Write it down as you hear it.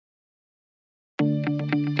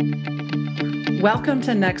Welcome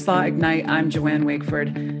to Next Law Ignite. I'm Joanne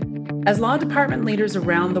Wakeford. As law department leaders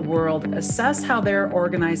around the world assess how their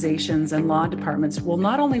organizations and law departments will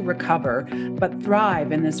not only recover, but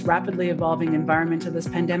thrive in this rapidly evolving environment of this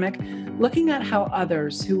pandemic, looking at how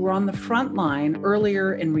others who were on the front line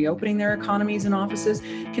earlier in reopening their economies and offices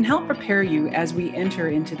can help prepare you as we enter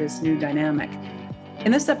into this new dynamic.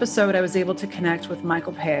 In this episode, I was able to connect with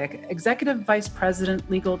Michael Paik, Executive Vice President,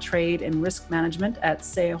 Legal, Trade, and Risk Management at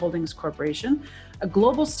SeAH Holdings Corp, a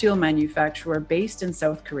global steel manufacturer based in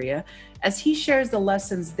South Korea, as he shares the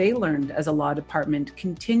lessons they learned as a law department,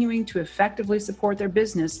 continuing to effectively support their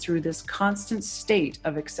business through this constant state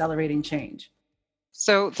of accelerating change.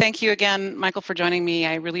 So thank you again, Michael, for joining me.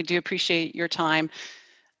 I really do appreciate your time.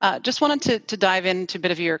 Just wanted to dive into a bit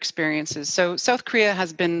of your experiences. So South Korea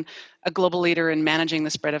has been a global leader in managing the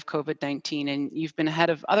spread of COVID-19, and you've been ahead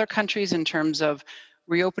of other countries in terms of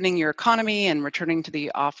reopening your economy and returning to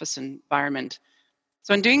the office environment.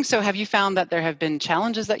 So in doing so, have you found that there have been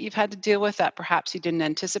challenges that you've had to deal with that perhaps you didn't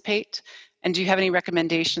anticipate? And do you have any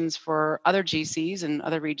recommendations for other GCs and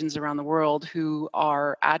other regions around the world who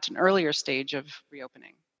are at an earlier stage of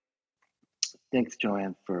reopening? Thanks,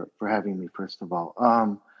 Joanne, for having me, first of all.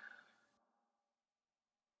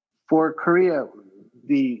 For Korea,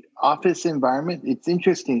 the office environment, it's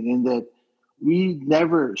interesting in that we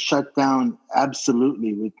never shut down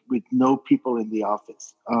absolutely with no people in the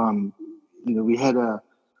office. We had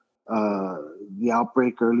the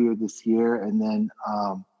outbreak earlier this year, and then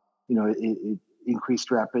it increased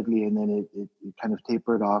rapidly, and then it kind of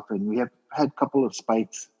tapered off, and we have had a couple of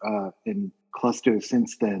spikes in clusters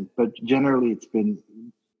since then. But generally, it's been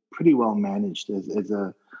pretty well managed as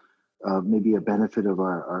a maybe a benefit of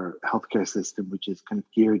our healthcare system, which is kind of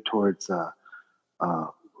geared towards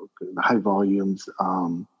high volumes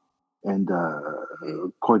and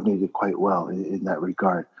coordinated quite well in that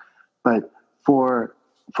regard. But for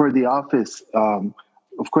the office,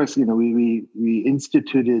 of course, we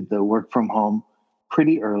instituted the work from home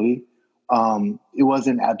pretty early. It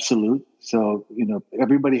wasn't absolute, so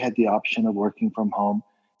everybody had the option of working from home.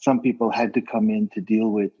 Some people had to come in to deal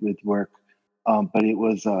with work, but it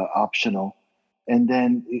was optional. And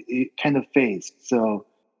then it kind of phased. So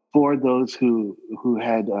for those who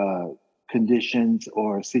had conditions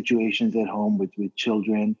or situations at home with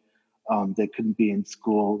children that couldn't be in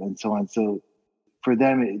school and so on, so for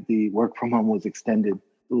them, the work from home was extended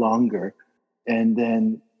longer. And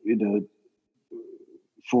then,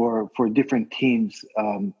 for different teams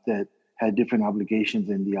that had different obligations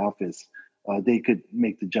in the office, they could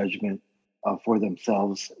make the judgment for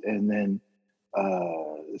themselves. And then,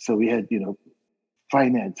 so we had,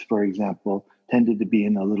 finance, for example, tended to be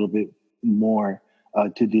in a little bit more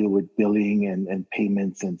to deal with billing and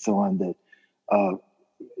payments and so on that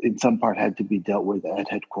in some part had to be dealt with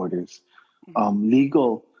at headquarters.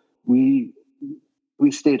 Legal, we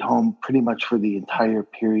stayed home pretty much for the entire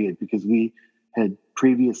period because we had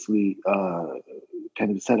previously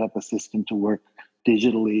kind of set up a system to work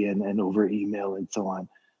digitally and over email and so on.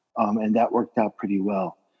 And that worked out pretty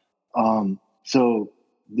well. So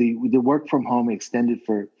the work from home extended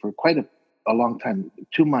for quite a long time,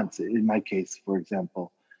 2 months in my case, for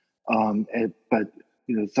example. But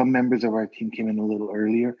some members of our team came in a little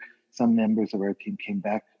earlier. Some members of our team came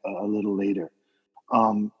back a little later.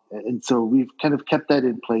 And so we've kind of kept that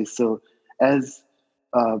in place. So as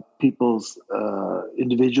people's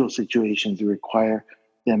individual situations require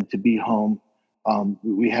them to be home,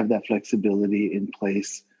 we have that flexibility in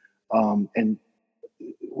place. And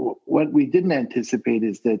what we didn't anticipate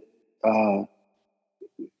is that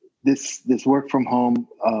this work from home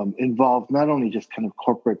involved not only just kind of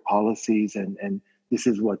corporate policies and this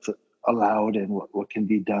is what's allowed and what can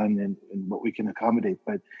be done and what we can accommodate,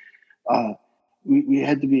 but we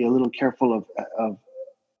had to be a little careful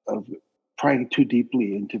of prying too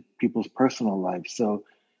deeply into people's personal lives. So,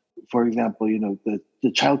 for example, the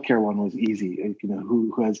childcare one was easy.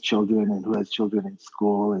 Who has children and who has children in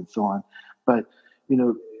school and so on. But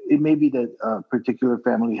it may be that a particular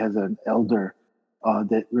family has an elder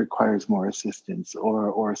that requires more assistance,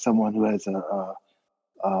 or someone who has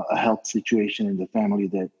a health situation in the family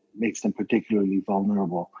that makes them particularly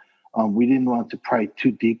vulnerable. We didn't want to pry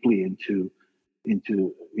too deeply into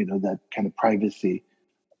that kind of privacy,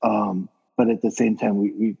 but at the same time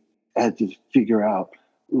we had to figure out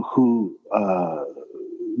who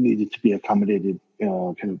needed to be accommodated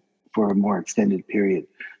kind of for a more extended period.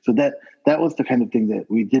 So that was the kind of thing that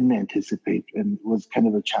we didn't anticipate and was kind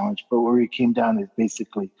of a challenge. But where we came down is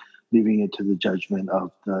basically leaving it to the judgment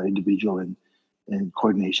of the individual and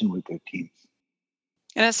coordination with their teams.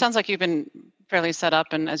 And it sounds like you've been fairly set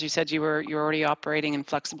up, and as you said, you're already operating and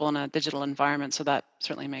flexible in a digital environment, so that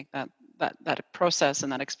certainly make that process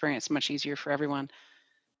and that experience much easier for everyone.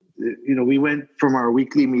 We went from our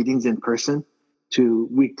weekly meetings in person to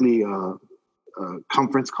weekly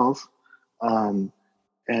conference calls,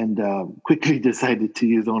 and quickly decided to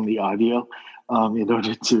use only audio in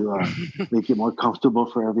order to make it more comfortable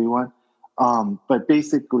for everyone. But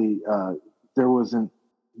basically, there was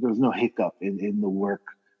no hiccup in the work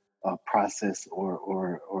process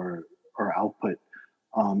or output,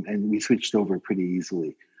 and we switched over pretty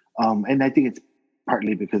easily. And I think it's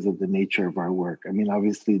partly because of the nature of our work. I mean,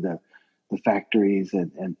 obviously the factories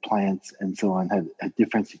and plants and so on had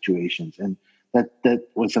different situations, and that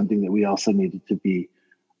was something that we also needed to be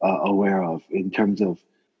aware of in terms of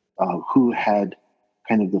who had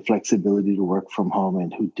kind of the flexibility to work from home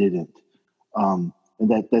and who didn't. And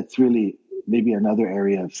that's really maybe another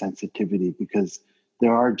area of sensitivity, because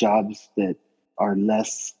there are jobs that are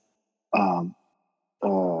less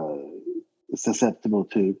susceptible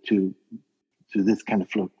to this kind of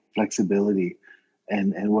flexibility,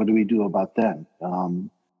 and what do we do about them?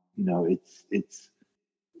 It's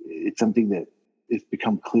something that it's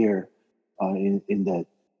become clear in that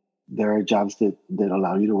there are jobs that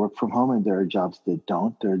allow you to work from home, and there are jobs that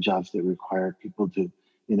don't. There are jobs that require people to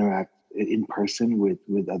interact in person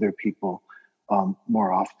with other people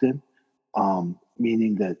more often,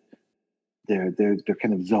 meaning that their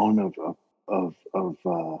kind of zone of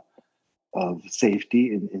safety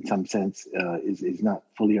in some sense is not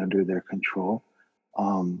fully under their control,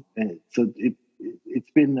 and so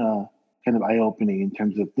it's been kind of eye-opening in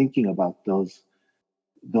terms of thinking about those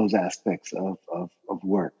aspects of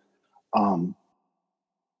work.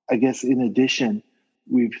 I guess in addition,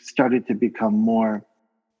 we've started to become more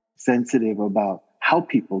sensitive about how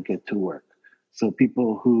people get to work. So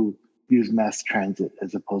people who use mass transit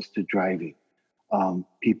as opposed to driving,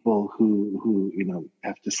 people who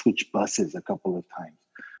have to switch buses a couple of times.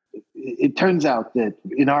 It turns out that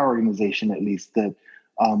in our organization, at least, that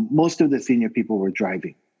most of the senior people were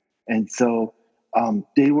driving, and so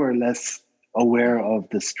they were less aware of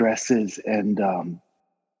the stresses and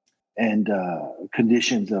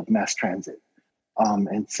conditions of mass transit.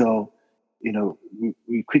 And so,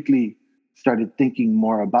 we quickly started thinking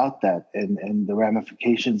more about that and the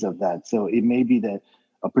ramifications of that. So it may be that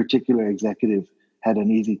a particular executive had an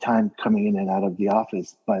easy time coming in and out of the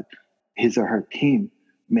office, but his or her team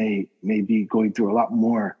may be going through a lot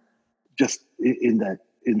more just in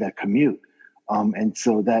that commute. And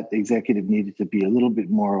so that executive needed to be a little bit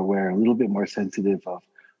more aware, a little bit more sensitive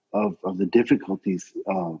of the difficulties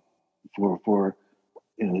for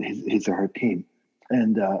his or her team.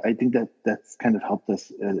 And I think that's kind of helped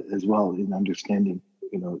us as well in understanding,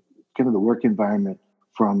 kind of the work environment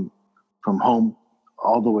from home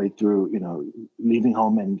all the way through, leaving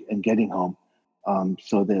home and getting home,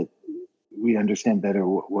 so that we understand better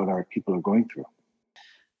what our people are going through.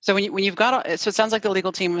 So when you've got, so it sounds like the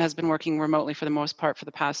legal team has been working remotely for the most part for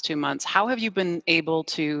the past 2 months. How have you been able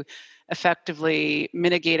to effectively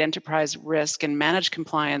mitigate enterprise risk and manage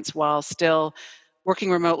compliance while still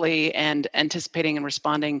working remotely and anticipating and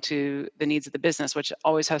responding to the needs of the business, which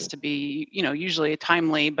always has to be, usually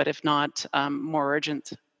timely, but if not, more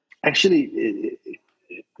urgent? Actually,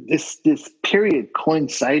 this period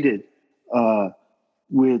coincided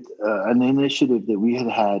with an initiative that we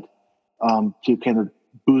had to kind of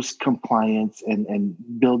boost compliance and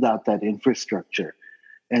build out that infrastructure.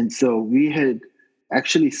 And so we had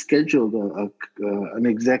actually scheduled an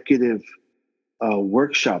executive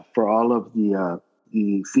workshop for all of the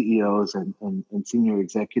CEOs and senior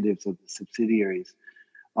executives of the subsidiaries,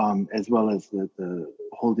 as well as the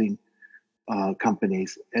holding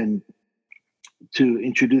companies, and to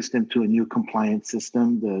introduce them to a new compliance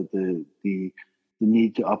system, the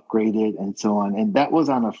need to upgrade it, and so on. And that was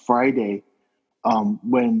on a Friday,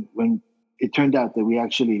 when it turned out that we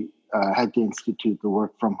actually had to institute the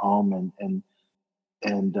work from home,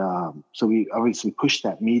 and so we obviously pushed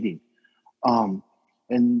that meeting.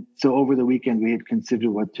 And so over the weekend, we had considered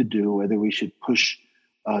what to do, whether we should push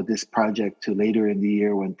this project to later in the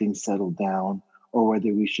year when things settle down, or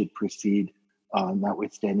whether we should proceed,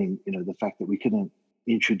 notwithstanding the fact that we couldn't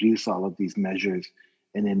introduce all of these measures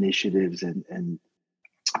and initiatives and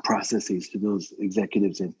processes to those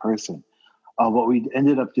executives in person. What we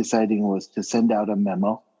ended up deciding was to send out a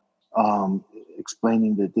memo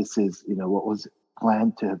explaining that this is what was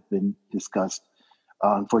planned to have been discussed.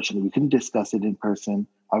 Unfortunately, we couldn't discuss it in person.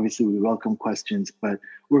 Obviously, we welcome questions, but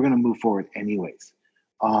we're going to move forward anyways.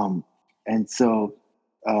 And so,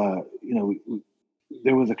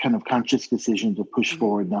 there was a kind of conscious decision to push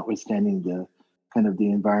forward, notwithstanding the kind of the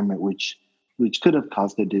environment which which could have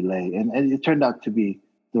caused a delay. And it turned out to be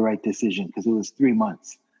the right decision because it was 3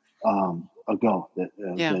 months ago that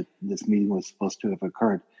this meeting was supposed to have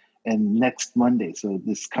occurred. And next Monday, so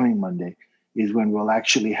this coming Monday, is when we'll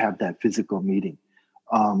actually have that physical meeting.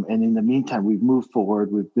 And in the meantime, we've moved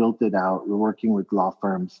forward, we've built it out, we're working with law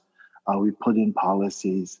firms, we put in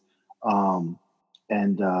policies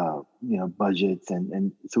and budgets.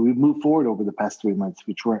 And so we've moved forward over the past 3 months,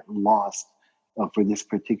 which weren't lost for this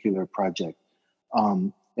particular project.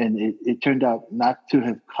 And it turned out not to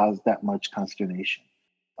have caused that much consternation.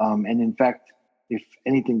 And in fact, if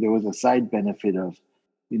anything, there was a side benefit of,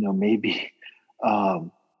 maybe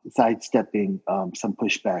sidestepping some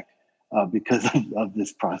pushback because of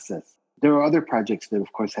this process. There are other projects that,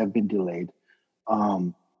 of course, have been delayed,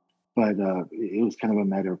 but it was kind of a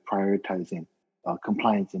matter of prioritizing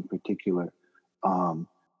compliance in particular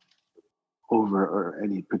over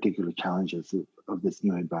any particular challenges of this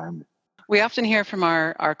new environment. We often hear from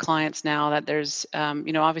our clients now that there's,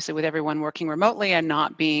 obviously with everyone working remotely and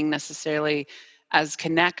not being necessarily as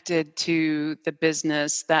connected to the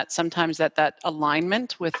business, that sometimes that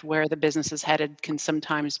alignment with where the business is headed can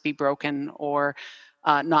sometimes be broken or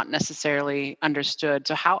not necessarily understood.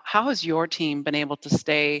 So how has your team been able to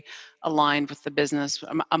stay aligned with the business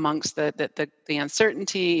amongst the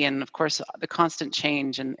uncertainty and, of course, the constant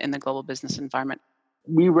change in the global business environment?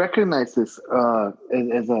 We recognize this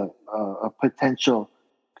as a potential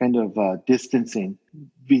kind of distancing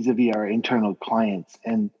vis-a-vis our internal clients,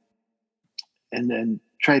 and then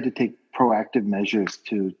try to take proactive measures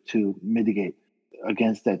to mitigate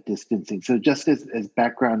against that distancing. So just as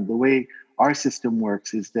background, the way our system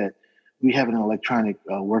works is that we have an electronic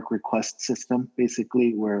work request system,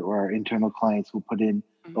 basically, where our internal clients will put in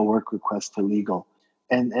a work request to legal.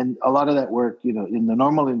 And a lot of that work, in the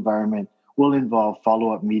normal environment, will involve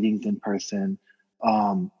follow-up meetings in person,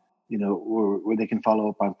 where they can follow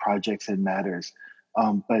up on projects and matters.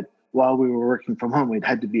 But while we were working from home, it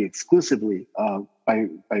had to be exclusively by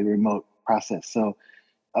remote process. So,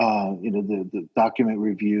 the document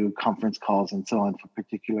review, conference calls, and so on for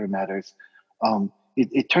particular matters.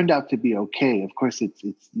 It turned out to be okay. Of course,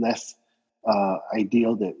 it's less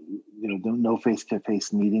ideal that no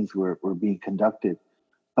face-to-face meetings were being conducted,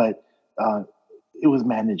 but it was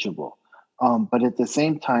manageable. But at the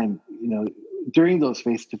same time, during those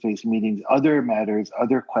face-to-face meetings, other matters,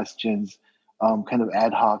 other questions, kind of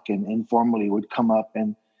ad hoc and informally would come up,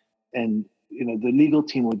 and the legal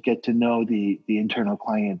team would get to know the internal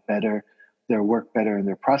client better, their work better, and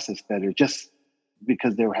their process better, just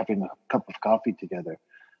because they were having a cup of coffee together.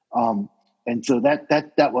 And so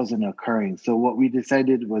that wasn't occurring. So what we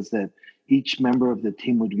decided was that each member of the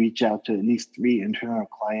team would reach out to at least 3 internal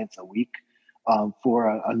clients a week for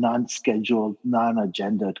a non-scheduled,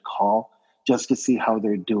 non-agended call, just to see how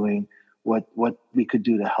they're doing, what we could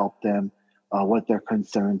do to help them, what their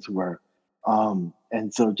concerns were.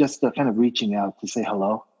 And so just kind of reaching out to say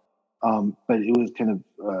hello. But it was kind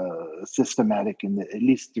of systematic in at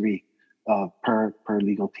least 3 per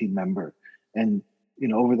legal team member. And,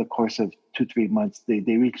 over the course of 2-3 months, they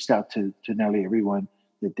reached out to nearly everyone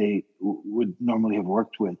that they would normally have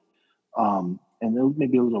worked with. And it was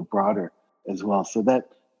maybe a little broader as well. So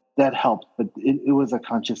that helped, but it was a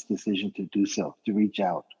conscious decision to do so, to reach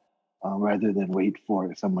out rather than wait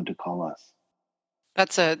for someone to call us.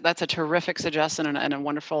 That's a terrific suggestion and a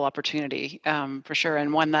wonderful opportunity for sure,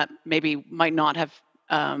 and one that maybe might not have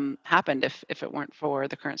happened if it weren't for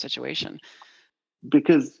the current situation.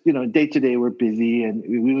 Because day to day we're busy and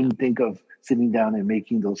we wouldn't think of sitting down and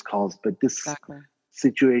making those calls. But this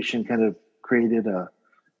situation kind of created an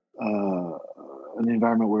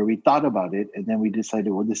environment where we thought about it, and then we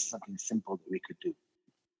decided, well, this is something simple that we could do.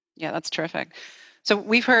 Yeah, that's terrific. So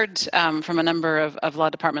we've heard from a number of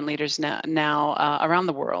law department leaders now around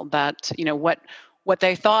the world that what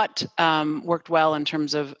they thought worked well in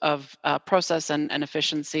terms of process and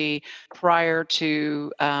efficiency prior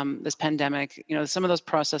to this pandemic. Some of those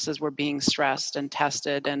processes were being stressed and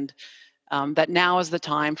tested, and that now is the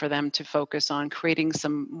time for them to focus on creating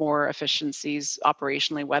some more efficiencies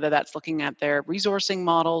operationally, whether that's looking at their resourcing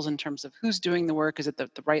models in terms of who's doing the work, is it the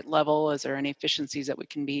right level, is there any efficiencies that we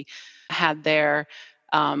can be had there,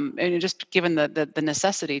 and just given the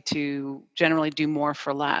necessity to generally do more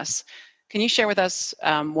for less. Can you share with us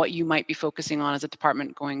what you might be focusing on as a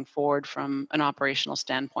department going forward from an operational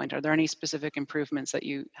standpoint? Are there any specific improvements that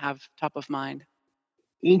you have top of mind?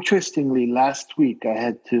 Interestingly, last week I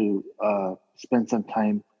had to spend some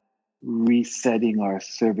time resetting our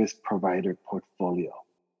service provider portfolio.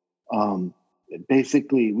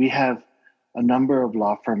 Basically, we have a number of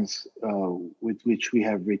law firms with which we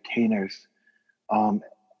have retainers,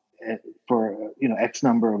 for X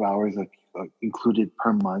number of hours included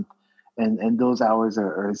per month, and those hours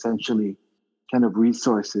are essentially kind of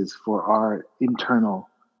resources for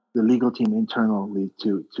the legal team internally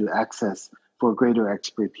to access for greater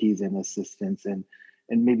expertise and assistance, and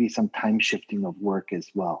maybe some time shifting of work as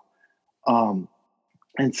well.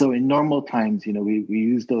 And so in normal times, we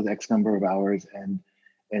use those X number of hours and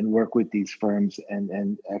work with these firms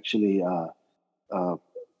and actually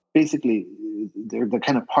basically they're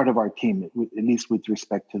kind of part of our team, at least with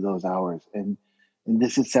respect to those hours. And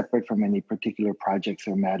this is separate from any particular projects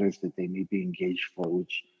or matters that they may be engaged for,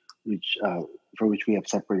 which we have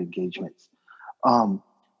separate engagements.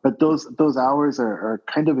 But those hours are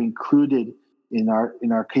kind of included in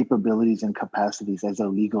our capabilities and capacities as a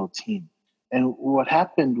legal team. And what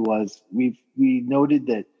happened was we noted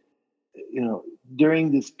that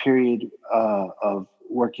during this period of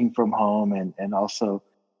working from home and also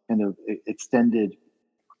kind of extended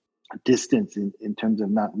distance in terms of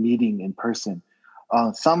not meeting in person,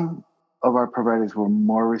 some of our providers were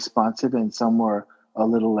more responsive and some were a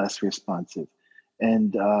little less responsive.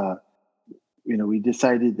 And we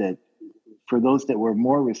decided that for those that were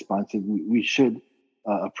more responsive, we should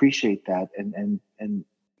appreciate that and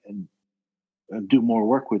do more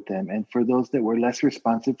work with them. And for those that were less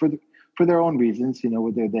responsive for their own reasons,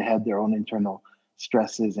 whether they had their own internal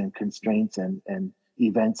stresses and constraints and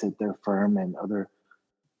events at their firm and other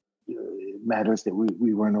matters that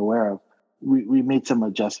we weren't aware of, we made some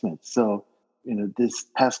adjustments. So, this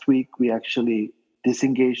past week, we actually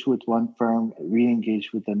disengaged with one firm,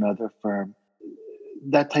 re-engaged with another firm.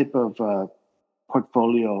 That type of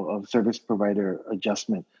portfolio of service provider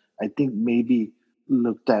adjustment, I think, maybe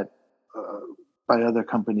looked at by other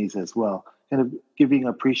companies as well, kind of giving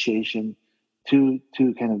appreciation to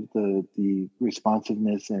kind of the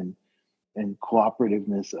responsiveness and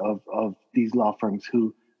cooperativeness of these law firms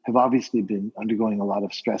who have obviously been undergoing a lot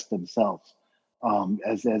of stress themselves,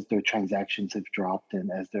 as their transactions have dropped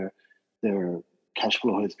and as their cash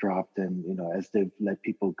flow has dropped, and as they've let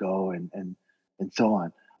people go and so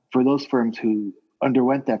on. For those firms who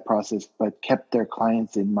underwent that process but kept their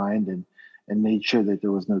clients in mind and made sure that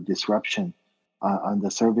there was no disruption on the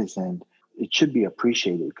service end, it should be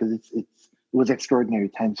appreciated because it was extraordinary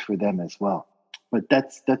times for them as well. But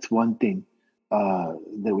that's one thing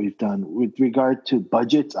that we've done. With regard to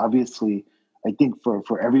budgets, obviously, I think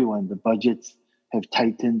for everyone, the budgets have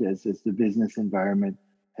tightened as the business environment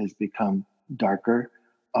has become darker.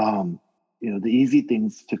 The easy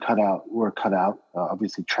things to cut out were cut out.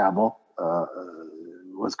 Obviously, travel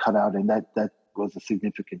was cut out, and that was a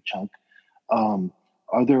significant chunk.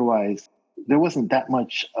 Otherwise, there wasn't that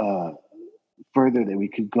much further that we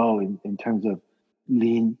could go in terms of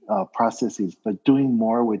lean processes, but doing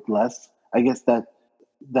more with less, I guess that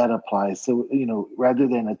applies. So, rather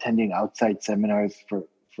than attending outside seminars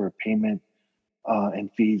for payment and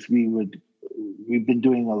fees, we've been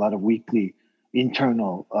doing a lot of weekly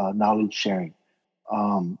internal knowledge sharing,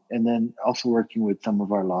 and then also working with some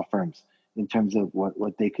of our law firms in terms of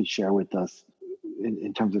what they could share with us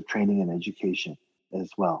in terms of training and education as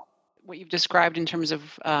well. What you've described in terms of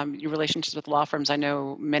your relationships with law firms, I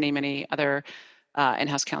know many other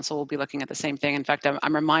in-house counsel will be looking at the same thing. In fact,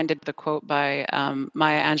 I'm reminded of the quote by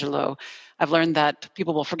Maya Angelou. I've learned that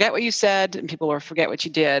people will forget what you said and people will forget what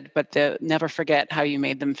you did, but they'll never forget how you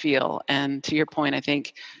made them feel. And to your point, I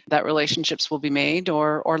think that relationships will be made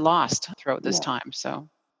or lost throughout this time. So,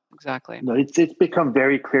 exactly. No, it's become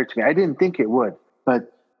very clear to me. I didn't think it would,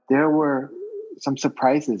 but there were some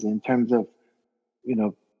surprises in terms of,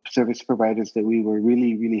 service providers that we were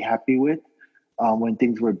really, really happy with when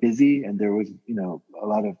things were busy and there was, a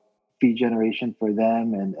lot of fee generation for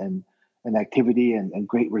them and activity and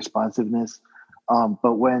great responsiveness.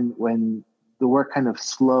 But when the work kind of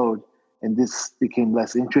slowed and this became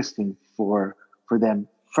less interesting for them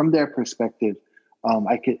from their perspective,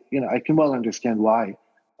 I can well understand why,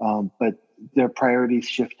 but their priorities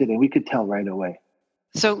shifted and we could tell right away.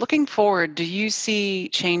 So looking forward, do you see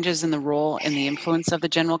changes in the role and the influence of the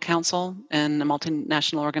general counsel in a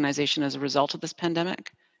multinational organization as a result of this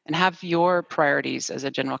pandemic? And have your priorities as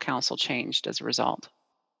a general counsel changed as a result?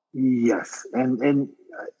 Yes. And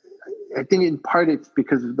I think in part it's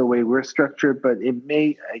because of the way we're structured, but it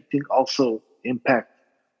may, I think, also impact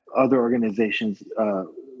other organizations,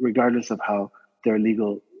 regardless of how their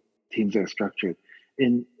legal teams are structured.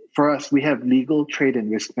 For us, we have legal, trade,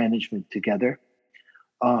 and risk management together.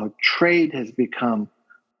 Trade has become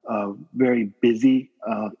very busy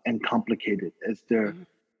and complicated as there,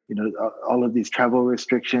 all of these travel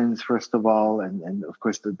restrictions, first of all, and of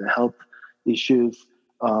course the health issues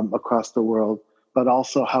across the world. but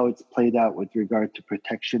also how it's played out with regard to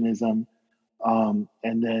protectionism. And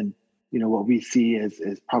then, what we see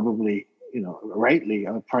is probably, rightly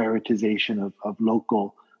a prioritization of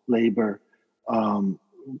local labor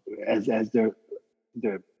as their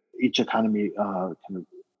each economy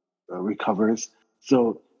recovers.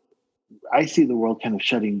 So I see the world kind of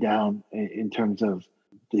shutting down in terms of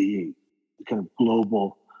the kind of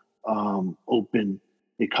global open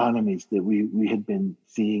economies that we had been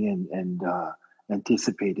seeing and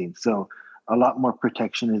anticipating. So a lot more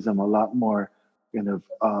protectionism, a lot more kind of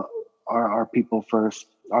our people first,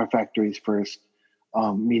 our factories first.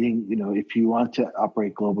 Meaning, if you want to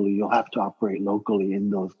operate globally, you'll have to operate locally in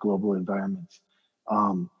those global environments.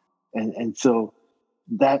 And so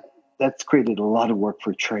that's created a lot of work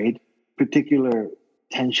for trade, particular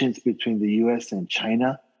tensions between the U.S. and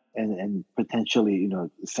China, and potentially,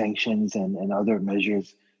 sanctions and other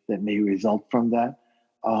measures that may result from that,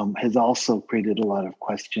 has also created a lot of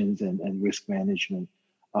questions and risk management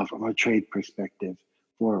from a trade perspective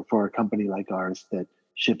for a company like ours that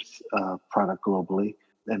ships product globally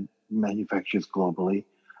and manufactures globally.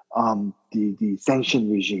 The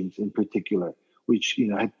sanction regimes in particular, which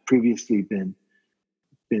had previously been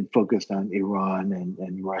focused on Iran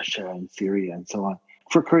and Russia and Syria and so on.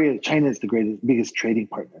 For Korea, China is the biggest trading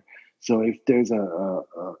partner. So if there's a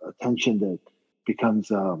tension that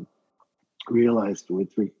becomes realized with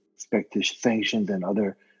respect to sanctions and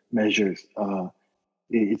other measures,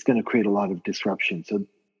 it's going to create a lot of disruption. So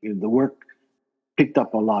the work picked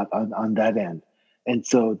up a lot on that end. And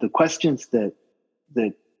so the questions that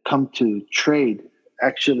come to trade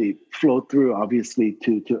actually flow through, obviously,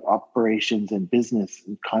 to operations and business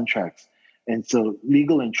and contracts. And so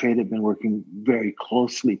legal and trade have been working very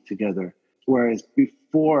closely together. Whereas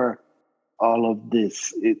before all of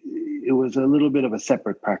this, it was a little bit of a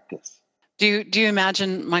separate practice. Do you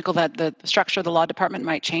imagine, Michael, that the structure of the law department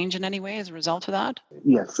might change in any way as a result of that?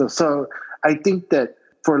 Yes. So I think that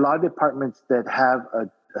for law departments that have a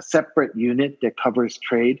separate unit that covers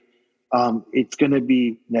trade, it's going to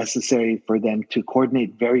be necessary for them to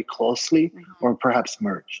coordinate very closely or perhaps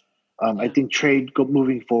merge. I think trade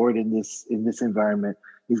moving forward in this environment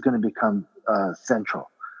is going to become central.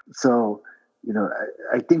 So,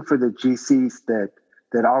 I think for the GCs that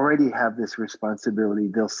already have this responsibility,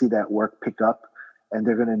 they'll see that work pick up, and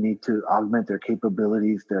they're going to need to augment their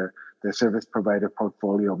capabilities, their service provider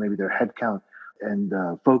portfolio, maybe their headcount, and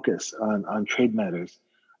focus on trade matters.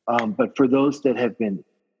 But for those that have been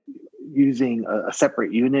using a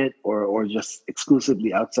separate unit or just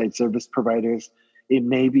exclusively outside service providers, it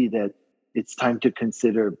may be that it's time to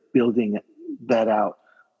consider building that out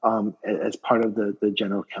as part of the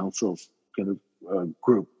general counsel's kind of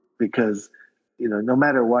group, because no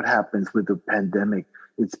matter what happens with the pandemic,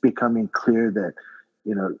 it's becoming clear that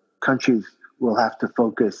countries will have to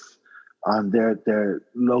focus on their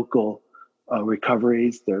local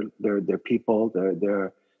recoveries, their people,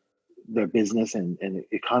 their business and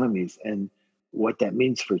economies. And what that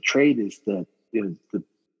means for trade is that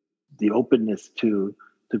the openness to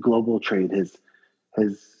global trade has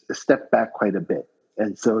stepped back quite a bit.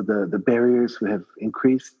 And so the barriers have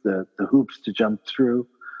increased, the hoops to jump through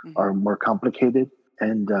are more complicated,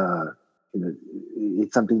 and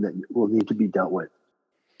it's something that will need to be dealt with.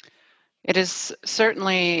 It is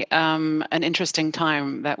certainly an interesting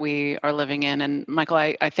time that we are living in. And Michael,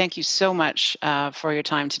 I thank you so much for your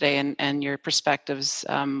time today and your perspectives.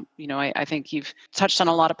 I think you've touched on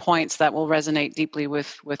a lot of points that will resonate deeply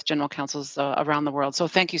with general counsels around the world. So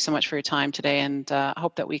thank you so much for your time today, and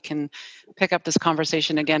hope that we can pick up this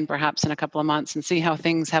conversation again, perhaps in a couple of months, and see how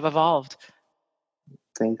things have evolved.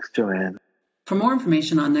 Thanks, Joanne. For more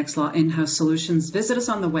information on NextLaw in-house solutions, visit us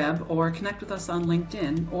on the web or connect with us on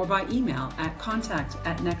LinkedIn or by email at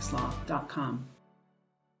contact@nextlaw.com.